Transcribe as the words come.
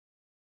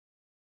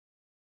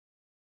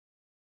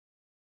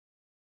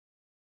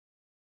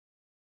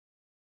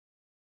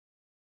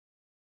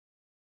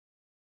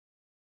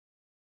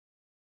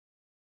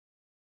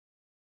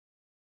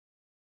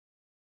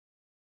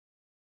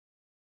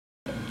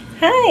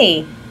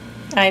Hi,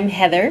 I'm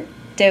Heather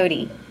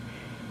Doty.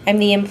 I'm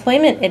the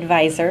Employment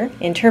Advisor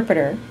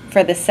Interpreter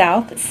for the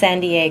South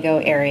San Diego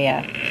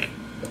area.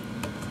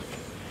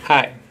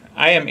 Hi,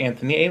 I am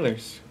Anthony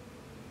Ehlers,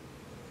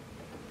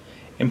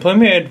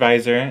 Employment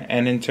Advisor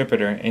and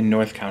Interpreter in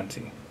North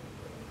County.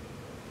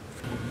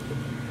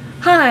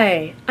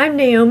 Hi, I'm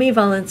Naomi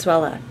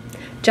Valenzuela,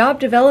 Job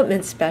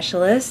Development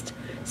Specialist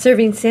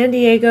serving San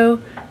Diego,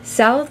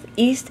 South,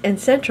 East, and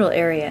Central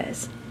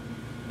areas.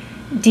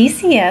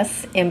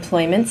 DCS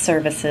Employment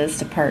Services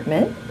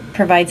Department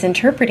provides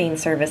interpreting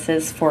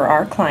services for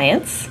our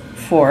clients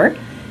for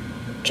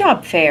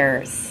job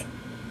fairs,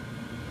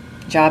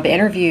 job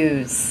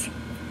interviews,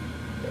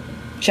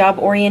 job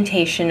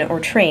orientation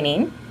or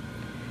training,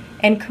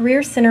 and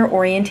career center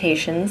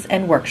orientations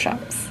and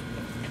workshops.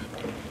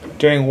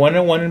 During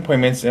one-on-one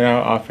appointments in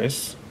our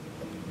office,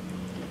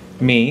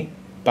 me,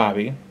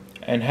 Bobby,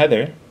 and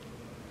Heather,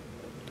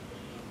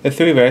 the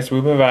three of us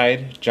will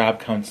provide job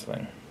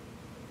counseling.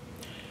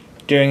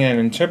 During an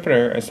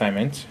interpreter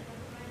assignment,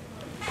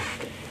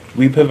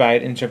 we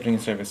provide interpreting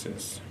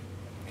services.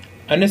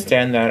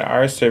 Understand that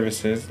our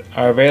services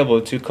are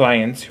available to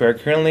clients who are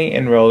currently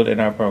enrolled in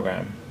our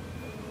program.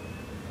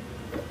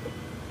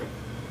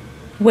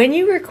 When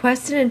you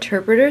request an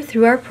interpreter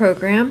through our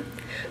program,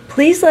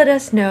 please let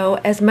us know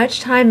as much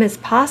time as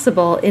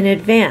possible in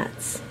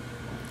advance.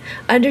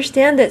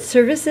 Understand that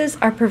services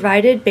are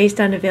provided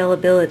based on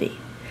availability.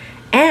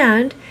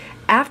 And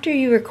after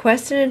you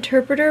request an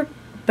interpreter,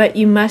 but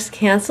you must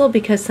cancel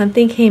because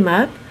something came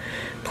up,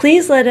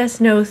 please let us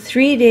know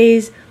 3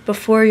 days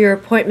before your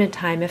appointment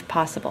time if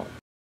possible.